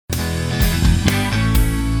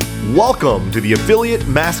Welcome to the Affiliate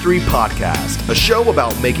Mastery Podcast, a show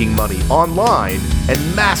about making money online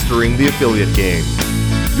and mastering the affiliate game.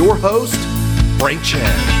 Your host, Frank Chen.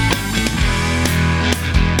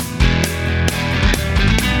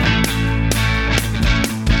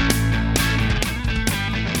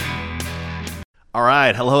 All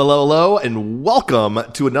right, hello, and welcome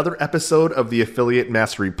to another episode of the Affiliate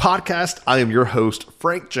Mastery Podcast. I am your host,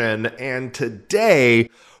 Frank Chen, and today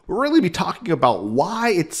we'll really be talking about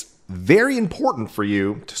why it's very important for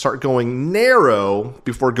you to start going narrow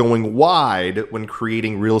before going wide when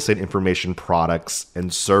creating real estate information products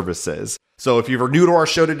and services. So if you're new to our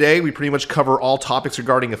show today, we pretty much cover all topics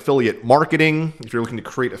regarding affiliate marketing. If you're looking to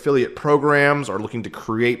create affiliate programs or looking to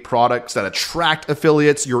create products that attract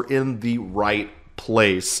affiliates, you're in the right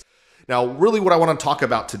place. Now, really what I want to talk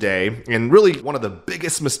about today, and really one of the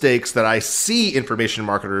biggest mistakes that I see information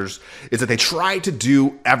marketers is that they try to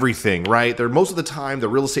do everything, right? They're most of the time, they're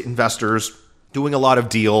real estate investors doing a lot of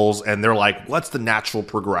deals, and they're like, what's the natural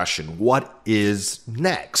progression? What is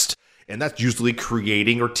next? And that's usually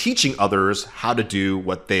creating or teaching others how to do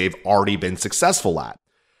what they've already been successful at.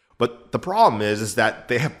 But the problem is that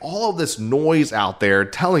they have all of this noise out there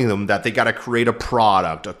telling them that they got to create a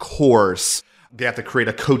product, a course. They have to create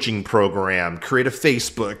a coaching program, create a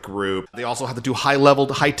Facebook group. They also have to do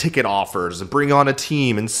high-level, high-ticket offers and bring on a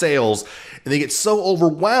team and sales. And they get so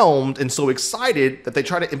overwhelmed and so excited that they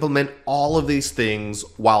try to implement all of these things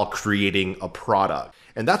while creating a product.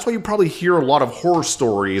 And that's why you probably hear a lot of horror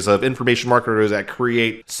stories of information marketers that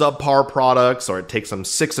create subpar products, or it takes them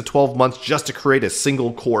 6 to 12 months just to create a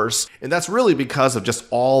single course. And that's really because of just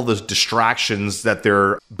all the distractions that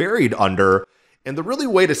they're buried under. And the really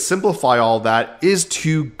way to simplify all that is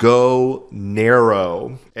to go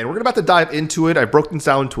narrow. And we're about to dive into it. I broke this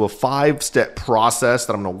down into a 5-step process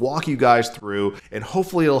that I'm going to walk you guys through. And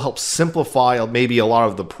hopefully it'll help simplify maybe a lot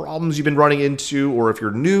of the problems you've been running into. Or if you're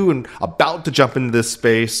new and about to jump into this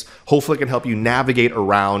space, hopefully it can help you navigate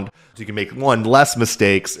around so you can make less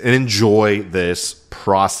mistakes and enjoy this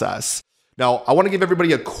process. Now, I want to give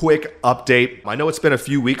everybody a quick update. I know it's been a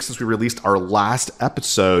few weeks since we released our last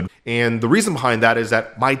episode, and the reason behind that is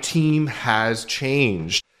that my team has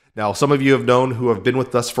changed. Now, some of you have known who have been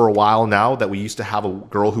with us for a while now that we used to have a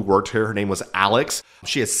girl who worked here. Her name was Alex.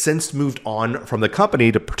 She has since moved on from the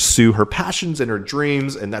company to pursue her passions and her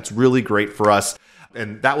dreams, and that's really great for us.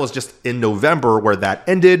 And that was just in November where that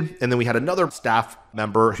ended. And then we had another staff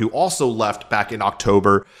member who also left back in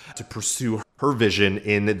October to pursue her vision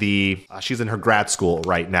she's in her grad school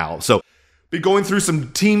right now. So been going through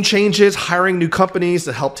some team changes, hiring new companies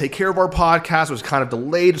to help take care of our podcast, which kind of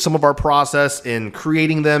delayed some of our process in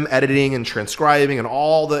creating them, editing and transcribing, and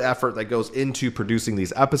all the effort that goes into producing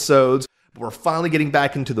these episodes. But we're finally getting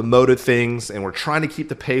back into the mode of things, and we're trying to keep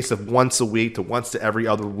the pace of once a week to once to every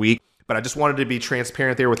other week. But I just wanted to be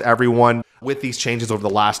transparent there with everyone with these changes over the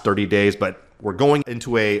last 30 days. But we're going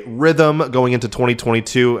into a rhythm going into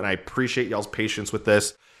 2022, and I appreciate y'all's patience with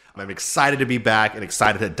this. I'm excited to be back and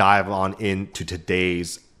excited to dive on into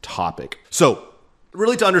today's topic. So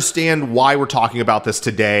really to understand why we're talking about this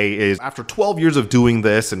today is after 12 years of doing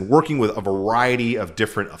this and working with a variety of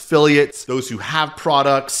different affiliates, those who have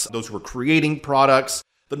products, those who are creating products,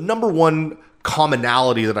 the number one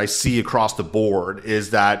commonality that I see across the board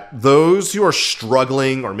is that those who are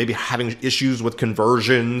struggling or maybe having issues with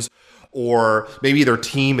conversions, or maybe their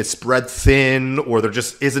team is spread thin, or there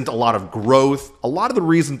just isn't a lot of growth. A lot of the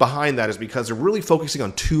reason behind that is because they're really focusing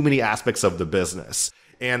on too many aspects of the business.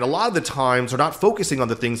 And a lot of the times they're not focusing on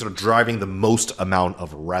the things that are driving the most amount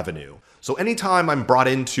of revenue. So anytime I'm brought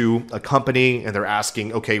into a company and they're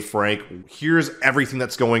asking, okay, Frank, here's everything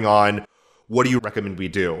that's going on. What do you recommend we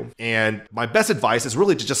do? And my best advice is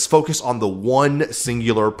really to just focus on the one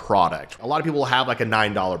singular product. A lot of people have like a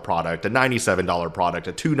 $9 product, a $97 product,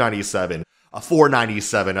 a $297, a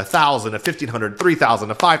 $497, a $1,000, a $1,500,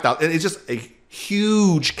 $3,000, a $5,000. And it's just a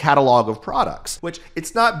huge catalog of products, which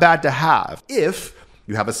it's not bad to have if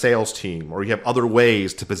you have a sales team or you have other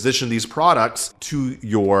ways to position these products to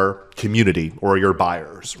your community or your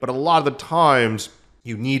buyers. But a lot of the times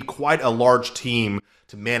you need quite a large team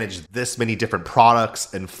to manage this many different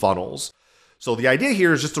products and funnels. So the idea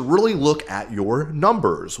here is just to really look at your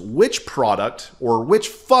numbers. Which product or which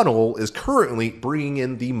funnel is currently bringing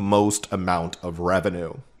in the most amount of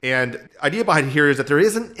revenue? And the idea behind here is that there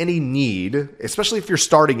isn't any need, especially if you're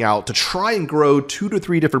starting out, to try and grow 2 to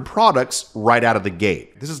 3 different products right out of the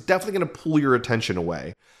gate. This is definitely going to pull your attention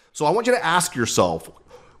away. So I want you to ask yourself,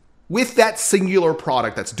 with that singular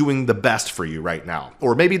product that's doing the best for you right now,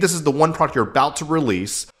 or maybe this is the one product you're about to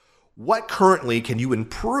release, what currently can you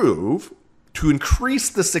improve to increase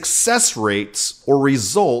the success rates or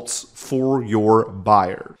results for your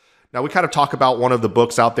buyer. Now, we kind of talk about one of the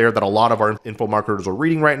books out there that a lot of our info marketers are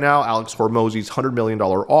reading right now, Alex Hormozi's $100 million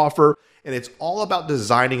offer. And it's all about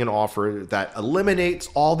designing an offer that eliminates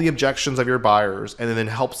all the objections of your buyers and then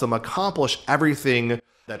helps them accomplish everything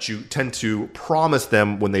that you tend to promise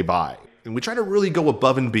them when they buy. And we try to really go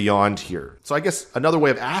above and beyond here. So I guess another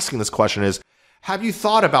way of asking this question is, have you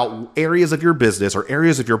thought about areas of your business or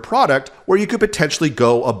areas of your product where you could potentially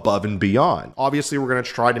go above and beyond? Obviously, we're going to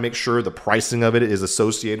try to make sure the pricing of it is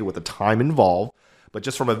associated with the time involved, but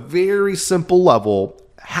just from a very simple level,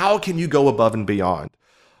 how can you go above and beyond?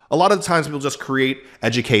 A lot of the times people just create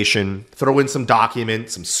education, throw in some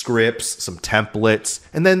documents, some scripts, some templates,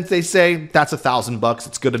 and then they say, that's $1,000,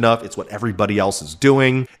 it's good enough, it's what everybody else is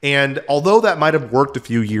doing. And although that might have worked a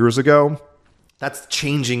few years ago, that's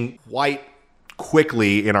changing quite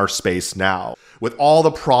quickly in our space now. With all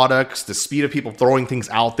the products, the speed of people throwing things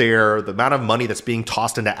out there, the amount of money that's being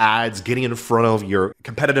tossed into ads, getting in front of your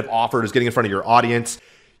competitive offers, getting in front of your audience,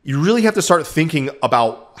 you really have to start thinking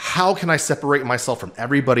about, how can I separate myself from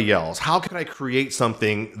everybody else? How can I create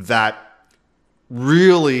something that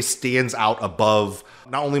really stands out above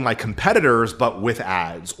not only my competitors, but with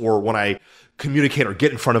ads or when I communicate or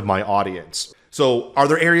get in front of my audience? So are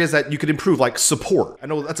there areas that you could improve, like support? I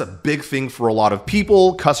know that's a big thing for a lot of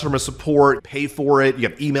people. Customer support, pay for it. You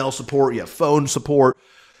have email support, you have phone support.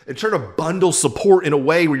 And try to bundle support in a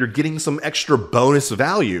way where you're getting some extra bonus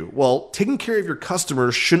value. Well, taking care of your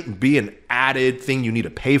customers shouldn't be an added thing you need to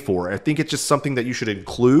pay for. I think it's just something that you should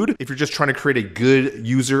include if you're just trying to create a good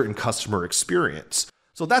user and customer experience.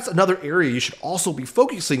 So that's another area you should also be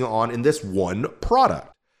focusing on in this one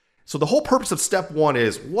product. So the whole purpose of step one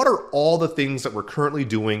is, what are all the things that we're currently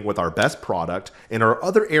doing with our best product, and are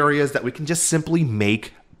other areas that we can just simply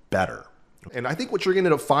make better? And I think what you're going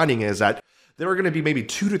to end up finding is that there are going to be maybe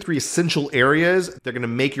 2 to 3 essential areas that are going to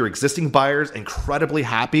make your existing buyers incredibly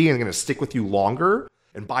happy and going to stick with you longer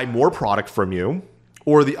and buy more product from you.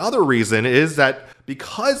 Or the other reason is that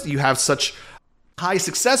because you have such high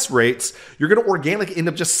success rates, you're going to organically end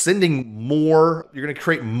up just sending more. You're going to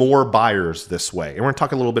create more buyers this way. And we're going to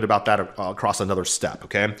talk a little bit about that across another step.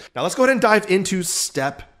 Okay. Now let's go ahead and dive into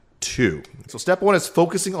step 2. So step 1 is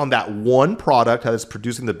focusing on that one product that is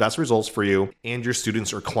producing the best results for you and your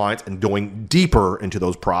students or clients and going deeper into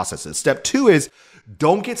those processes. Step 2 is,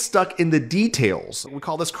 don't get stuck in the details. We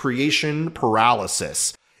call this creation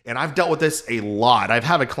paralysis. And I've dealt with this a lot. I've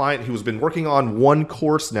had a client who's been working on one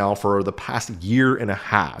course now for the past year and a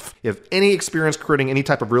half. If you have any experience creating any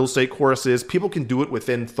type of real estate courses, people can do it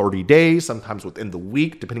within 30 days, sometimes within the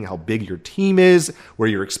week, depending on how big your team is, where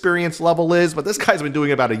your experience level is. But this guy's been doing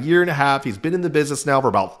it about a year and a half. He's been in the business now for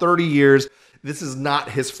about 30 years. This is not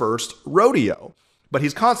his first rodeo. But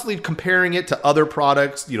he's constantly comparing it to other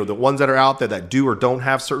products, the ones that are out there that do or don't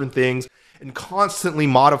have certain things, and constantly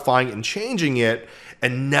modifying and changing it,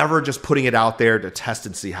 and never just putting it out there to test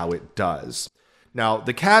and see how it does. Now,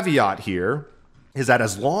 the caveat here is that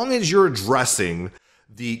as long as you're addressing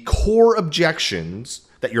the core objections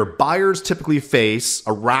that your buyers typically face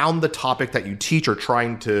around the topic that you teach or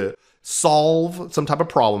trying to solve some type of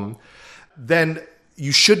problem, then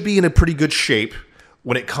you should be in a pretty good shape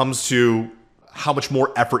when it comes to how much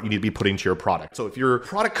more effort you need to be putting to your product. So if your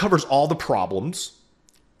product covers all the problems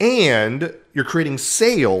and you're creating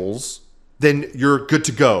sales, then you're good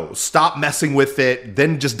to go. Stop messing with it.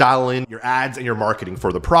 Then just dial in your ads and your marketing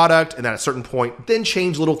for the product. And then at a certain point, then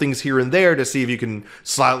change little things here and there to see if you can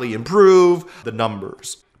slightly improve the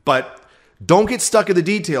numbers. But don't get stuck in the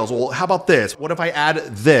details. Well, how about this? What if I add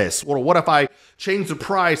this? Or what if I change the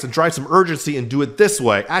price and drive some urgency and do it this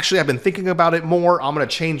way? Actually, I've been thinking about it more. I'm going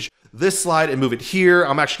to change this slide and move it here.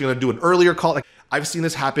 I'm actually going to do an earlier call. I've seen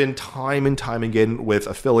this happen time and time again with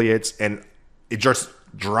affiliates, and it just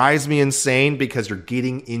drives me insane because you're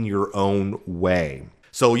getting in your own way.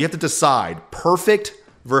 So you have to decide perfect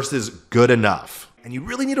versus good enough. And you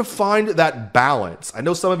really need to find that balance. I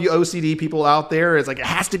know some of you OCD people out there, it's like, it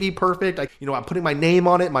has to be perfect. I'm putting my name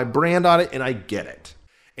on it, my brand on it, and I get it.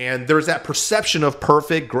 And there's that perception of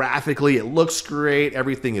perfect graphically. It looks great.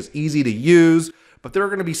 Everything is easy to use. But there are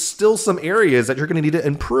going to be still some areas that you're going to need to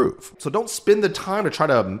improve. So don't spend the time to try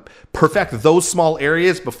to perfect those small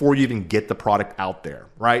areas before you even get the product out there,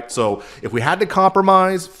 right? So if we had to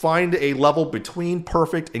compromise, find a level between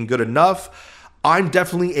perfect and good enough. I'm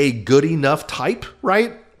definitely a good enough type,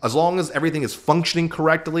 right? As long as everything is functioning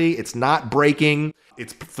correctly, it's not breaking,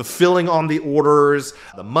 it's fulfilling on the orders,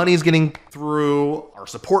 the money's getting through, our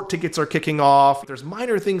support tickets are kicking off. There's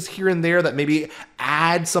minor things here and there that maybe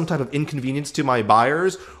add some type of inconvenience to my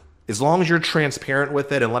buyers. As long as you're transparent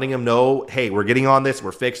with it and letting them know, hey, we're getting on this,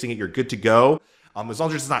 we're fixing it, you're good to go. As long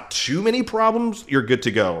as there's not too many problems, you're good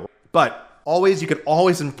to go. But you can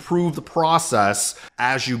always improve the process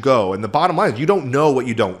as you go. And the bottom line is you don't know what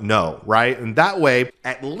you don't know, right? And that way,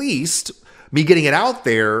 at least me getting it out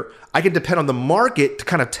there, I can depend on the market to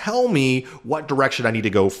kind of tell me what direction I need to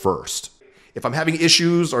go first. If I'm having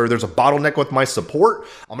issues or there's a bottleneck with my support,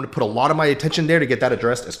 I'm going to put a lot of my attention there to get that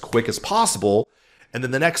addressed as quick as possible. And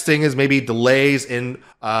then the next thing is maybe delays in,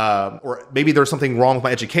 or maybe there's something wrong with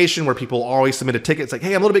my education where people always submit a ticket. It's like,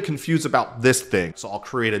 hey, I'm a little bit confused about this thing. So I'll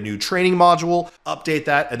create a new training module, update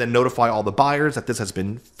that, and then notify all the buyers that this has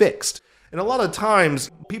been fixed. And a lot of times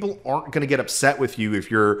people aren't going to get upset with you if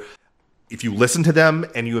you listen to them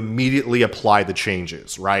and you immediately apply the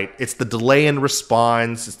changes, right? It's the delay in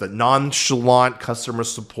response. It's the nonchalant customer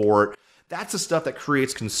support. That's the stuff that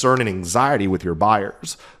creates concern and anxiety with your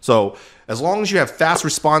buyers. So as long as you have fast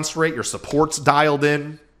response rate, your support's dialed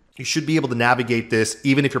in, you should be able to navigate this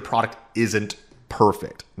even if your product isn't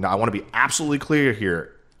perfect. Now, I want to be absolutely clear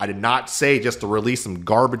here. I did not say just to release some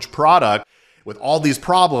garbage product with all these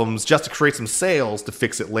problems just to create some sales to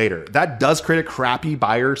fix it later. That does create a crappy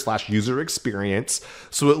buyer/user experience.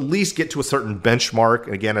 So at least get to a certain benchmark.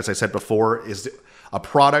 And again, as I said before, is a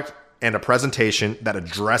product and a presentation that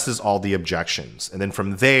addresses all the objections. And then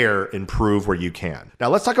from there, improve where you can. Now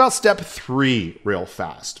let's talk about step 3 real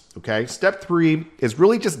fast, okay? Step 3 is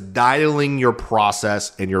really just dialing your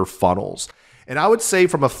process and your funnels. And I would say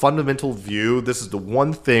from a fundamental view, this is the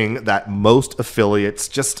one thing that most affiliates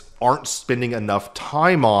just aren't spending enough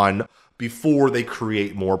time on before they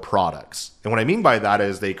create more products. And what I mean by that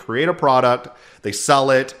is they create a product, they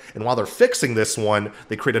sell it, and while they're fixing this one,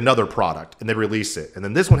 they create another product and they release it. And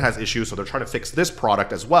then this one has issues, so they're trying to fix this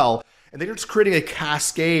product as well. And they're just creating a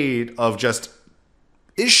cascade of just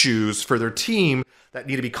issues for their team that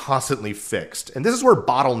need to be constantly fixed. And this is where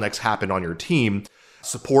bottlenecks happen on your team.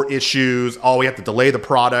 Support issues, we have to delay the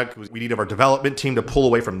product. We need our development team to pull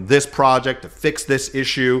away from this project to fix this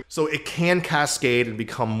issue. So it can cascade and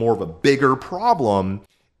become more of a bigger problem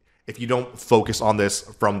if you don't focus on this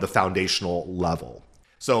from the foundational level.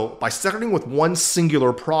 So by starting with one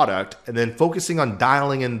singular product and then focusing on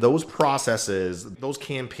dialing in those processes, those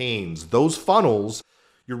campaigns, those funnels,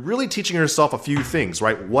 you're really teaching yourself a few things,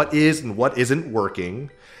 right? What is and what isn't working,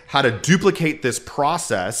 how to duplicate this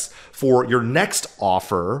process for your next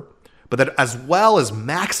offer, but that as well as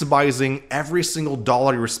maximizing every single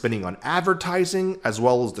dollar you're spending on advertising, as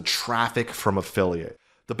well as the traffic from affiliate.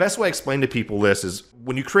 The best way I explain to people this is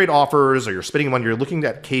when you create offers or you're spending money, you're looking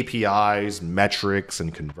at KPIs, metrics,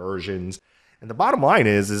 and conversions. And the bottom line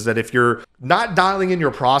is that if you're not dialing in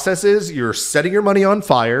your processes, you're setting your money on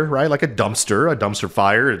fire, right? Like a dumpster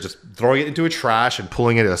fire, just throwing it into a trash and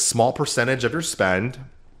pulling it a small percentage of your spend.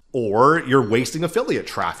 Or you're wasting affiliate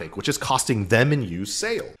traffic, which is costing them and you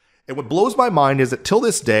sale. And what blows my mind is that till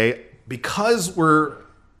this day, because we're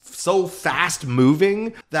so fast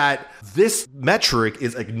moving, that this metric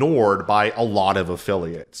is ignored by a lot of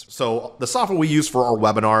affiliates. So the software we use for our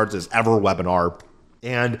webinars is EverWebinar.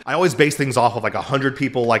 And I always base things off of like 100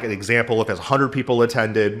 people, like an example, if there's 100 people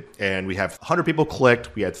attended and we have 100 people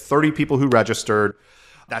clicked, we had 30 people who registered,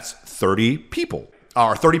 that's 30 people.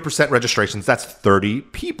 Or 30% registrations, that's 30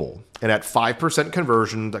 people. And at 5%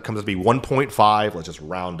 conversion, that comes to be 1.5, let's just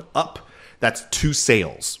round up, that's 2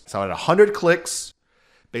 sales. So at 100 clicks,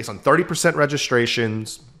 based on 30%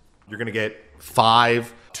 registrations, you're gonna get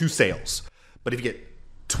 2 sales. But if you get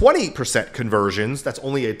 20% conversions, that's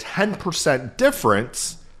only a 10%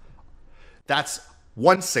 difference. That's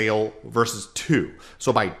 1 sale versus 2.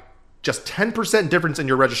 So by just 10% difference in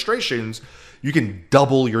your registrations, you can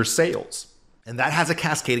double your sales. And that has a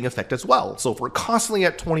cascading effect as well. So if we're constantly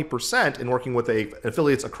at 20% and working with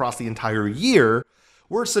affiliates across the entire year,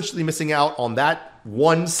 we're essentially missing out on that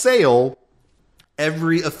 1 sale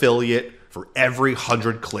every affiliate for every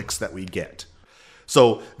 100 clicks that we get.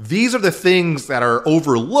 So these are the things that are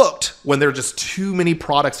overlooked when there are just too many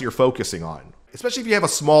products that you're focusing on. Especially if you have a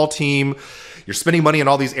small team, you're spending money in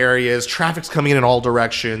all these areas, traffic's coming in all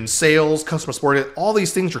directions, sales, customer support, all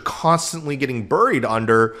these things are constantly getting buried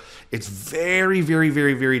under. It's very, very,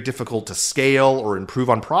 very, very difficult to scale or improve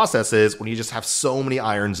on processes when you just have so many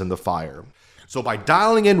irons in the fire. So by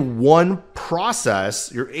dialing in one process,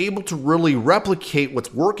 you're able to really replicate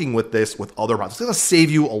what's working with this with other processes. It's going to save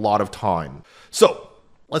you a lot of time. So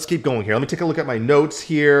let's keep going here. Let me take a look at my notes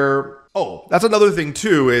here. Oh, that's another thing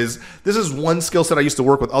too, is this is one skill set I used to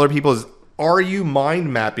work with other people is, are you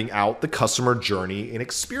mind mapping out the customer journey and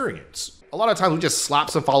experience? A lot of times we just slap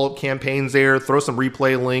some follow-up campaigns there, throw some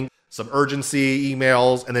replay link, some urgency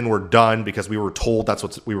emails, and then we're done because we were told that's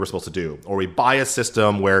what we were supposed to do. Or we buy a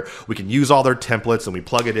system where we can use all their templates and we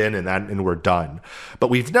plug it in and we're done. But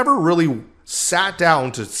we've never really sat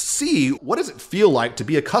down to see what does it feel like to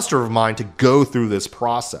be a customer of mine to go through this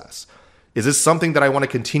process. Is this something that I want to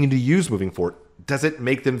continue to use moving forward? Does it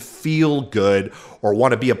make them feel good or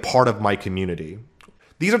want to be a part of my community?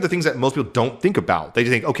 These are the things that most people don't think about. They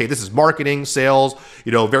think, okay, this is marketing, sales,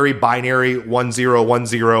 very binary,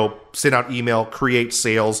 1010, send out email, create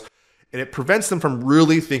sales. And it prevents them from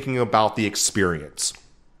really thinking about the experience.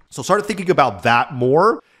 So start thinking about that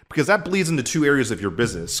more, because that bleeds into two areas of your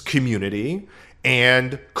business: community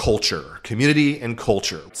and culture. Community and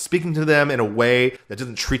culture. Speaking to them in a way that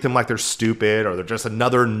doesn't treat them like they're stupid or they're just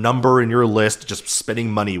another number in your list just spending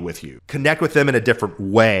money with you. Connect with them in a different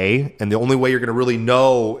way. And the only way you're going to really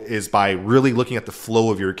know is by really looking at the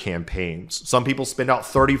flow of your campaigns. Some people spend out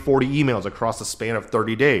 30, 40 emails across the span of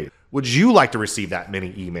 30 days. Would you like to receive that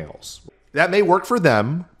many emails? That may work for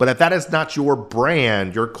them, but if that is not your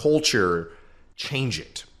brand, your culture, change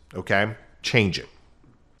it. Okay? Change it.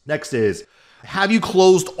 Next is, have you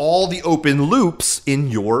closed all the open loops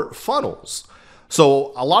in your funnels?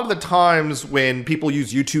 So a lot of the times when people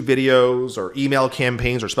use YouTube videos or email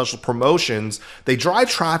campaigns or special promotions, they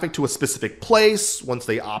drive traffic to a specific place. Once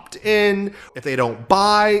they opt in, if they don't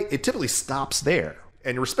buy, it typically stops there.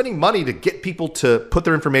 And you're spending money to get people to put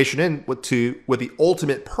their information in with the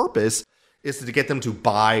ultimate purpose is to get them to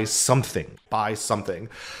buy something.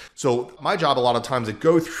 So my job a lot of times is to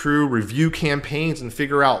go through, review campaigns and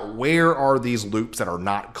figure out where are these loops that are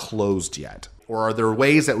not closed yet? Or are there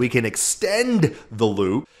ways that we can extend the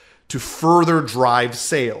loop to further drive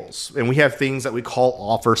sales? And we have things that we call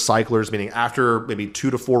offer cyclers, meaning after maybe 2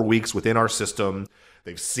 to 4 weeks within our system,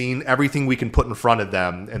 they've seen everything we can put in front of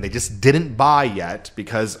them and they just didn't buy yet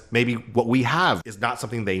because maybe what we have is not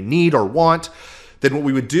something they need or want. Then what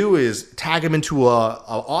we would do is tag them into a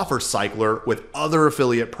offer cycler with other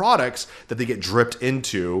affiliate products that they get dripped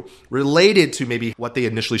into related to maybe what they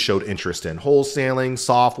initially showed interest in, wholesaling,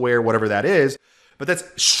 software, whatever that is. But that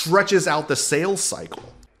stretches out the sales cycle.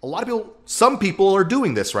 Some people are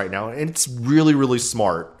doing this right now, and it's really, really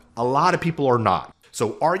smart. A lot of people are not.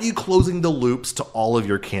 So are you closing the loops to all of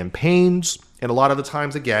your campaigns? And a lot of the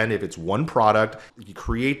times, again, if it's one product, you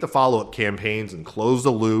create the follow-up campaigns and close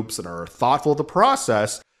the loops and are thoughtful of the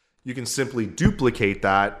process, you can simply duplicate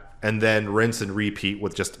that and then rinse and repeat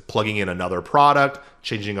with just plugging in another product,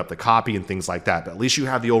 changing up the copy and things like that. But at least you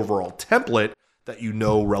have the overall template that you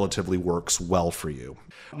know relatively works well for you.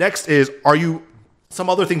 Next is, some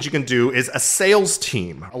other things you can do is a sales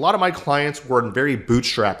team. A lot of my clients were in very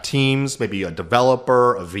bootstrap teams, maybe a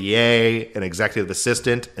developer, a VA, an executive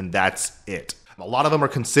assistant, and that's it. A lot of them are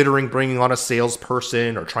considering bringing on a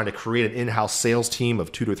salesperson or trying to create an in-house sales team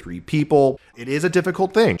of 2 to 3 people. It is a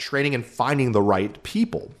difficult thing, training and finding the right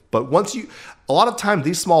people. But a lot of times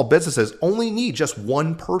these small businesses only need just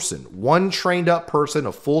one person, one trained up person,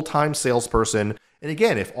 a full-time salesperson. And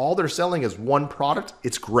again, if all they're selling is one product,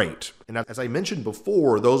 it's great. And as I mentioned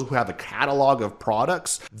before, those who have a catalog of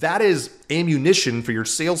products, that is ammunition for your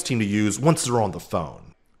sales team to use once they're on the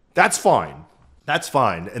phone. That's fine.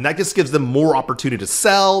 And that just gives them more opportunity to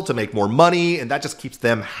sell, to make more money, and that just keeps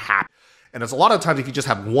them happy. And it's a lot of times if you just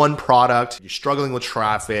have one product, you're struggling with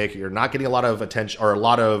traffic, you're not getting a lot of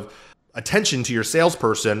attention to your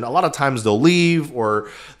salesperson, a lot of times they'll leave or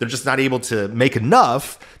they're just not able to make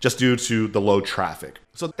enough just due to the low traffic.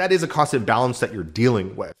 So that is a constant balance that you're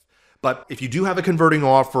dealing with. But if you do have a converting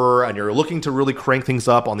offer and you're looking to really crank things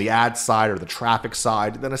up on the ad side or the traffic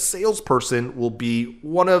side, then a salesperson will be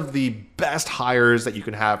one of the best hires that you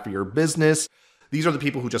can have for your business. These are the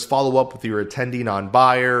people who just follow up with your attendee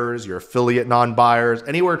non-buyers, your affiliate non-buyers,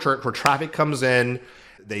 anywhere where traffic comes in,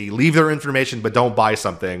 they leave their information but don't buy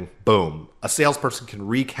something, boom. A salesperson can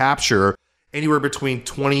recapture anywhere between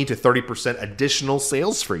 20 to 30% additional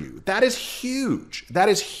sales for you. That is huge.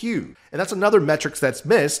 And that's another metric that's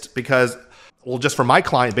missed because, just for my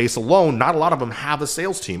client base alone, not a lot of them have a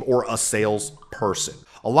sales team or a salesperson.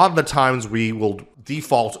 A lot of the times we will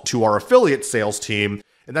default to our affiliate sales team.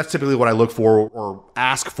 And that's typically what I look for or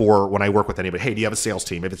ask for when I work with anybody. Hey, do you have a sales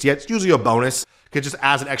team? If it's usually a bonus. It just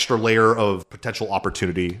adds an extra layer of potential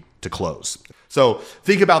opportunity to close. So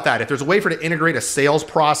think about that. If there's a way to integrate a sales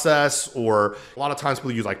process, or a lot of times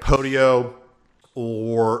people use like Podio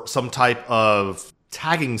or some type of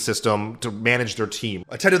tagging system to manage their team.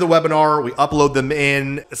 Attend to the webinar, we upload them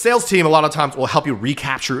in. A sales team a lot of times will help you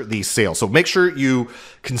recapture these sales. So make sure you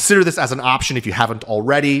consider this as an option if you haven't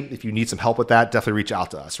already. If you need some help with that, definitely reach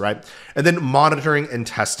out to us, right? And then monitoring and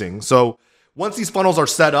testing. So Once these funnels are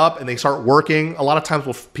set up and they start working, a lot of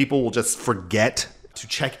times people will just forget to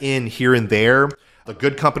check in here and there. The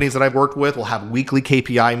good companies that I've worked with will have weekly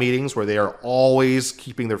KPI meetings where they are always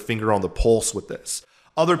keeping their finger on the pulse with this.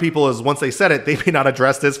 Other people, is once they set it, they may not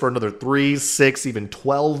address this for another 3, 6, even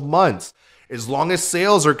 12 months. As long as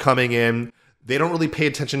sales are coming in, they don't really pay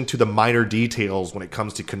attention to the minor details when it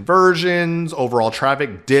comes to conversions, overall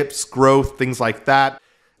traffic, dips, growth, things like that.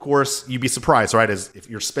 Of course, you'd be surprised, right? As if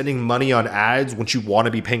you're spending money on ads, wouldn't you want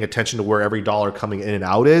to be paying attention to where every dollar coming in and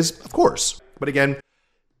out is? Of course. But again,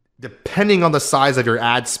 depending on the size of your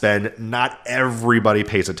ad spend, not everybody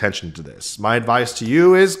pays attention to this. My advice to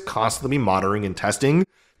you is constantly monitoring and testing.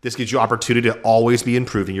 This gives you opportunity to always be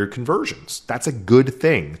improving your conversions. That's a good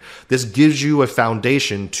thing. This gives you a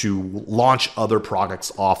foundation to launch other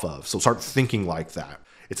products off of. So start thinking like that.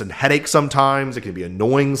 It's a headache sometimes. It can be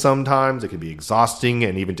annoying sometimes. It can be exhausting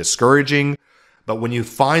and even discouraging. But when you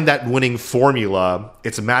find that winning formula,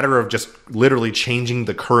 it's a matter of just literally changing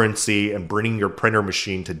the currency and bringing your printer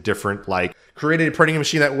machine to different, like creating a printing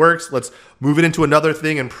machine that works. Let's move it into another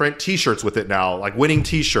thing and print t-shirts with it now, like winning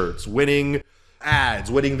t-shirts, winning ads,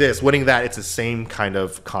 winning this, winning that. It's the same kind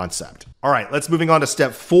of concept. All right, let's moving on to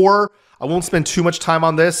step 4. I won't spend too much time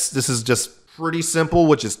on this. This is just pretty simple,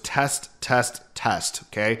 which is test, test, test.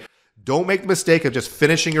 Okay. Don't make the mistake of just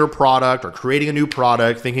finishing your product or creating a new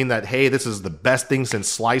product thinking that, hey, this is the best thing since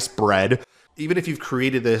sliced bread. Even if you've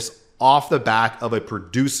created this off the back of a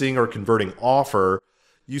producing or converting offer,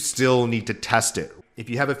 you still need to test it. If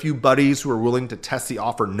you have a few buddies who are willing to test the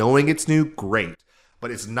offer knowing it's new, great. But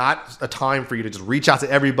it's not a time for you to just reach out to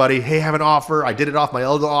everybody. Hey, I have an offer. I did it off my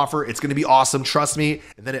other offer. It's going to be awesome. Trust me.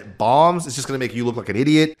 And then it bombs. It's just going to make you look like an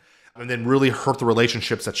idiot and then really hurt the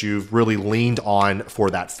relationships that you've really leaned on for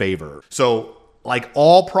that favor. So like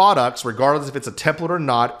all products, regardless if it's a template or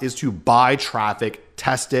not, is to buy traffic,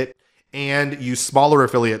 test it, and use smaller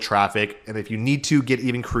affiliate traffic. And if you need to, get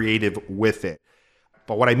even creative with it.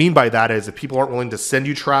 But what I mean by that is if people aren't willing to send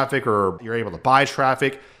you traffic or you're able to buy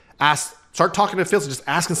traffic, start talking to affiliates and just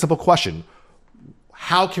ask a simple question.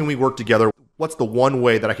 How can we work together? What's the one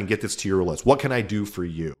way that I can get this to your list? What can I do for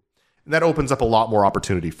you? And that opens up a lot more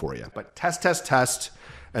opportunity for you. But test, test, test,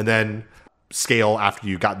 and then scale after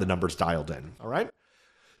you got the numbers dialed in. All right.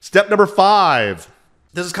 Step number 5.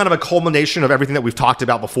 This is kind of a culmination of everything that we've talked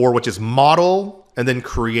about before, which is model and then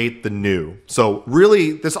create the new. So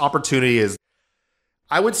really this opportunity is,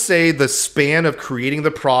 I would say, the span of creating the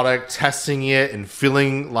product, testing it, and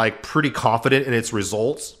feeling like pretty confident in its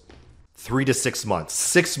results, 3 to 6 months.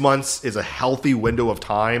 6 months is a healthy window of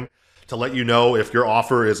time to let you know if your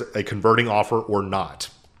offer is a converting offer or not.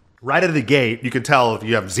 Right out of the gate, you can tell if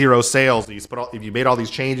you have 0 sales, if you made all these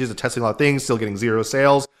changes and testing a lot of things, still getting 0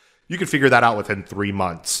 sales, you can figure that out within 3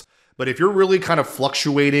 months. But if you're really kind of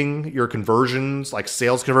fluctuating your conversions, like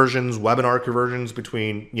sales conversions, webinar conversions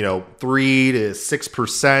between 3 to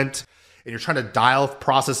 6%, and you're trying to dial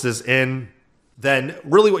processes in, then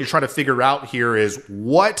really what you're trying to figure out here is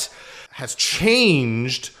what has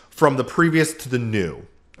changed from the previous to the new.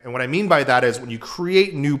 And what I mean by that is when you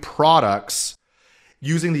create new products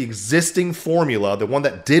using the existing formula, the one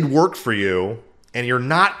that did work for you, and you're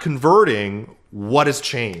not converting, what has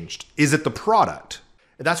changed? Is it the product?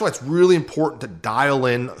 And that's why it's really important to dial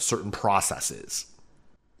in certain processes.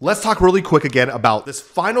 Let's talk really quick again about this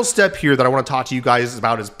final step here that I want to talk to you guys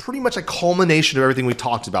about is pretty much a culmination of everything we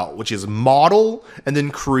talked about, which is model and then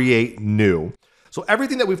create new. So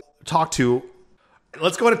everything that we've talked to,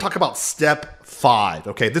 let's go ahead and talk about step 5.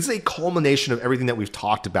 Okay, this is a culmination of everything that we've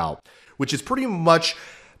talked about, which is pretty much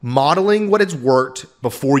modeling what has worked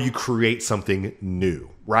before you create something new,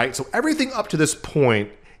 right? So everything up to this point,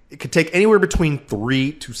 it could take anywhere between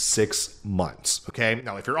 3 to 6 months, okay?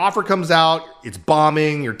 Now, if your offer comes out, it's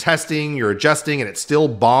bombing, you're testing, you're adjusting, and it still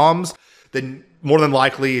bombs, then more than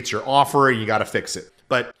likely it's your offer and you got to fix it.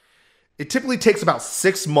 But it typically takes about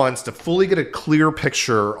 6 months to fully get a clear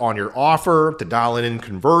picture on your offer, to dial in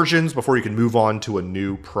conversions before you can move on to a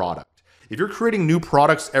new product. If you're creating new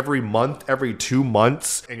products every month, every 2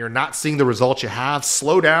 months, and you're not seeing the results you have,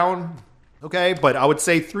 slow down, okay? But I would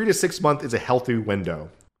say 3 to 6 months is a healthy window.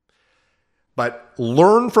 But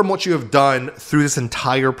learn from what you have done through this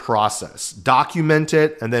entire process. Document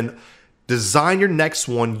it and then design your next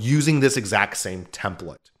one using this exact same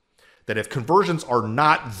template. That if conversions are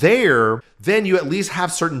not there, then you at least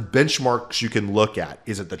have certain benchmarks you can look at.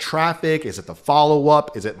 Is it the traffic? Is it the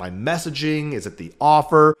follow-up? Is it my messaging? Is it the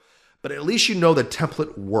offer? But at least you know the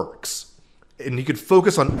template works. And you could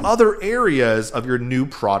focus on other areas of your new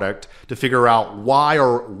product to figure out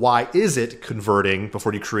why is it converting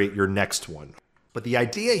before you create your next one. But the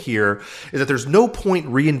idea here is that there's no point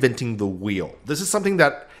reinventing the wheel. This is something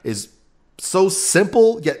that is so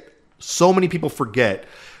simple, yet so many people forget,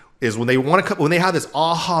 is when they have this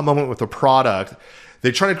aha moment with a product,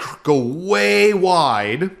 they try to go way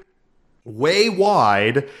wide,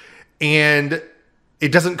 and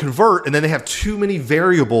it doesn't convert. And then they have too many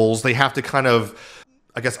variables they have to kind of,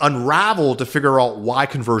 unravel to figure out why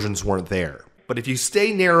conversions weren't there. But if you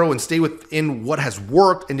stay narrow and stay within what has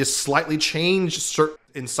worked and just slightly change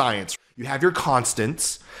in science, you have your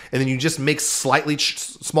constants, and then you just make slightly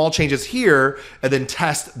small changes here and then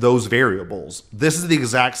test those variables. This is the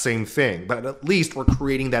exact same thing, but at least we're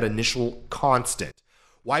creating that initial constant.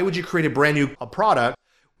 Why would you create a brand new product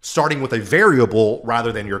starting with a variable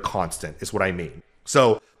rather than your constant is what I mean.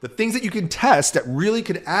 So the things that you can test that really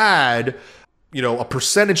could add a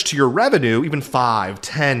percentage to your revenue, even 5,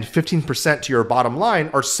 10, 15% to your bottom line,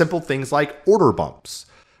 are simple things like order bumps.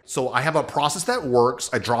 So I have a process that works.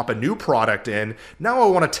 I drop a new product in. Now I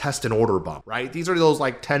want to test an order bump, right? These are those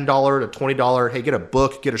like $10 to $20. Hey, get a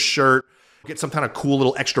book, get a shirt, get some kind of cool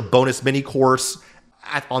little extra bonus mini course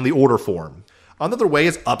on the order form. Another way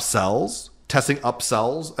is upsells, testing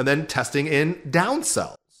upsells, and then testing in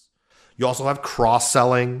downsells. You also have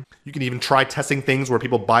cross-selling. You can even try testing things where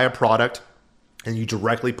people buy a product and you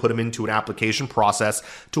directly put them into an application process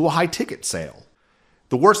to a high ticket sale.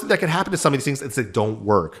 The worst thing that can happen to some of these things is they don't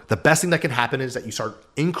work. The best thing that can happen is that you start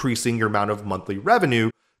increasing your amount of monthly revenue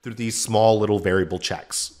through these small little variable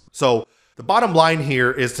checks. So the bottom line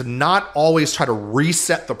here is to not always try to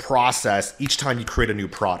reset the process each time you create a new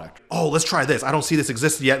product. Oh, let's try this. I don't see this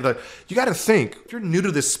existed yet. But you got to think, if you're new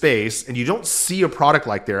to this space and you don't see a product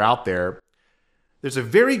like they're out there, there's a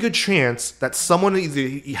very good chance that someone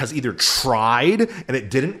has either tried and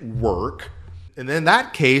it didn't work. And in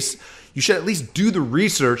that case, you should at least do the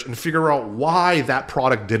research and figure out why that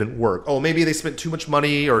product didn't work. Oh, maybe they spent too much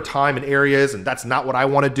money or time in areas and that's not what I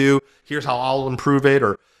want to do. Here's how I'll improve it.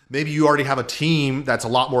 Or maybe you already have a team that's a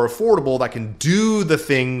lot more affordable that can do the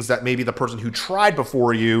things that maybe the person who tried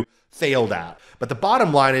before you failed at. But the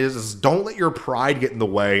bottom line is don't let your pride get in the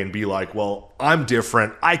way and be like, well, I'm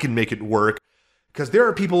different. I can make it work. Because there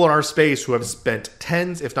are people in our space who have spent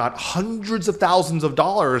tens, if not hundreds of thousands of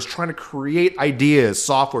dollars trying to create ideas,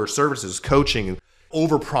 software, services, coaching,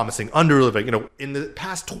 overpromising, underliving. In the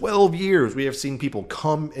past 12 years, we have seen people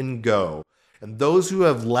come and go. And those who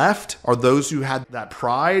have left are those who had that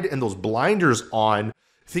pride and those blinders on,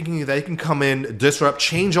 thinking that they can come in, disrupt,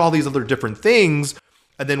 change all these other different things.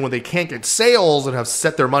 And then when they can't get sales and have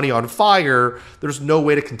set their money on fire, there's no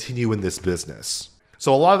way to continue in this business.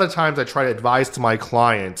 So a lot of the times I try to advise to my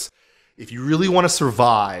clients, if you really want to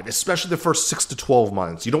survive, especially the first 6 to 12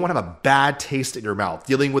 months, you don't want to have a bad taste in your mouth,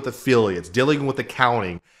 dealing with affiliates, dealing with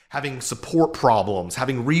accounting, having support problems,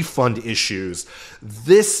 having refund issues.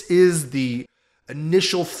 This is the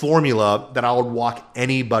initial formula that I would walk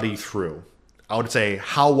anybody through. I would say,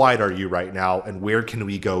 how wide are you right now and where can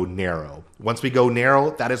we go narrow? Once we go narrow,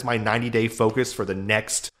 that is my 90-day focus for the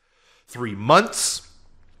next 3 months.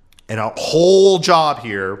 And our whole job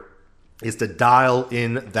here is to dial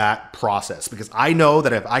in that process, because I know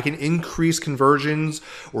that if I can increase conversions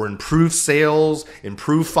or improve sales,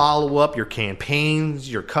 improve follow-up, your campaigns,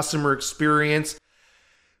 your customer experience,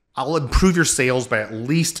 I'll improve your sales by at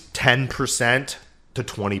least 10% to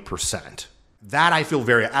 20%. That I feel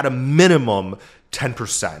at a minimum,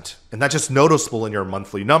 10%. And that's just noticeable in your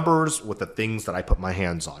monthly numbers with the things that I put my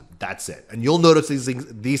hands on. That's it. And you'll notice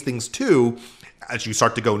these things too as you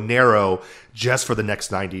start to go narrow just for the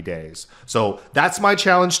next 90 days. So that's my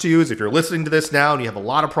challenge to you, is if you're listening to this now and you have a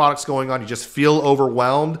lot of products going on, you just feel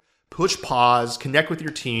overwhelmed, push pause, connect with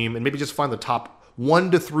your team, and maybe just find the top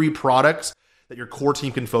 1 to 3 products that your core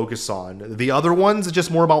team can focus on. The other ones are just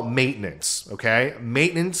more about maintenance, okay?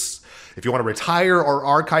 Maintenance, if you want to retire or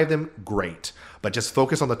archive them, great. But just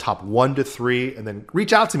focus on the top 1 to 3 and then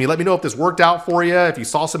reach out to me. Let me know if this worked out for you. If you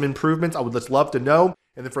saw some improvements, I would just love to know.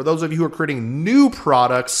 And then for those of you who are creating new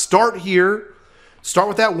products, start here. Start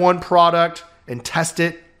with that one product and test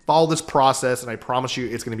it. Follow this process. And I promise you,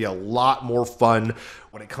 it's going to be a lot more fun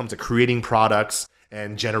when it comes to creating products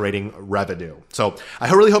and generating revenue. So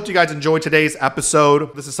I really hope you guys enjoyed today's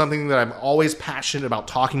episode. This is something that I'm always passionate about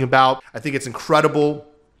talking about. I think it's incredible.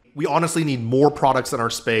 We honestly need more products in our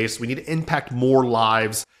space. We need to impact more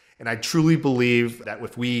lives. And I truly believe that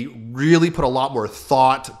if we really put a lot more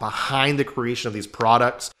thought behind the creation of these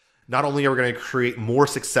products, not only are we going to create more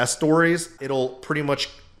success stories, it'll pretty much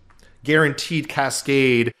guaranteed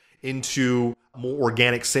cascade into more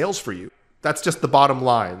organic sales for you. That's just the bottom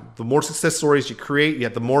line. The more success stories you create,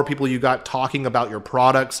 yet the more people you got talking about your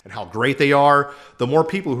products and how great they are, the more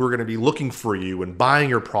people who are going to be looking for you and buying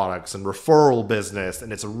your products and referral business.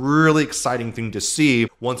 And it's a really exciting thing to see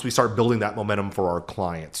once we start building that momentum for our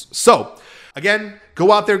clients. So again,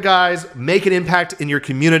 go out there, guys, make an impact in your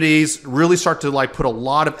communities, really start to put a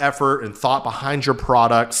lot of effort and thought behind your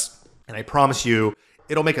products. And I promise you,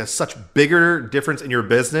 it'll make a such bigger difference in your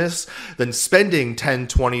business than spending $10,000,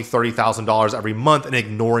 $20,000, $30,000 every month and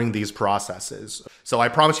ignoring these processes. So I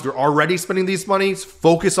promise if you're already spending these monies,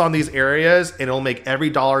 focus on these areas and it'll make every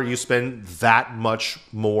dollar you spend that much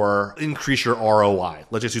more, increase your ROI.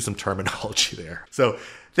 Let's just use some terminology there. So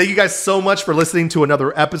thank you guys so much for listening to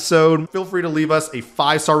another episode. Feel free to leave us a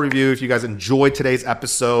 5-star review if you guys enjoyed today's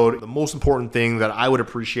episode. The most important thing that I would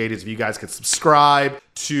appreciate is if you guys could subscribe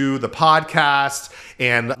to the podcast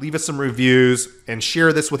and leave us some reviews and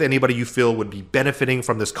share this with anybody you feel would be benefiting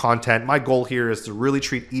from this content. My goal here is to really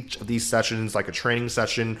treat each of these sessions like a training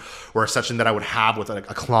session or a session that I would have with a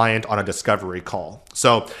client on a discovery call.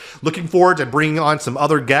 So looking forward to bringing on some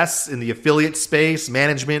other guests in the affiliate space,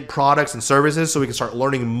 management, products, and services so we can start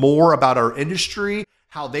learning more about our industry,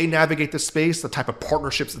 how they navigate the space, the type of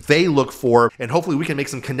partnerships they look for, and hopefully we can make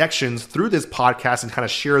some connections through this podcast and kind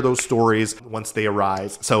of share those stories once they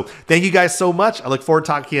arise. So thank you guys so much. I look forward to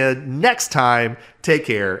talking to you next time. Take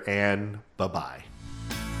care and bye-bye.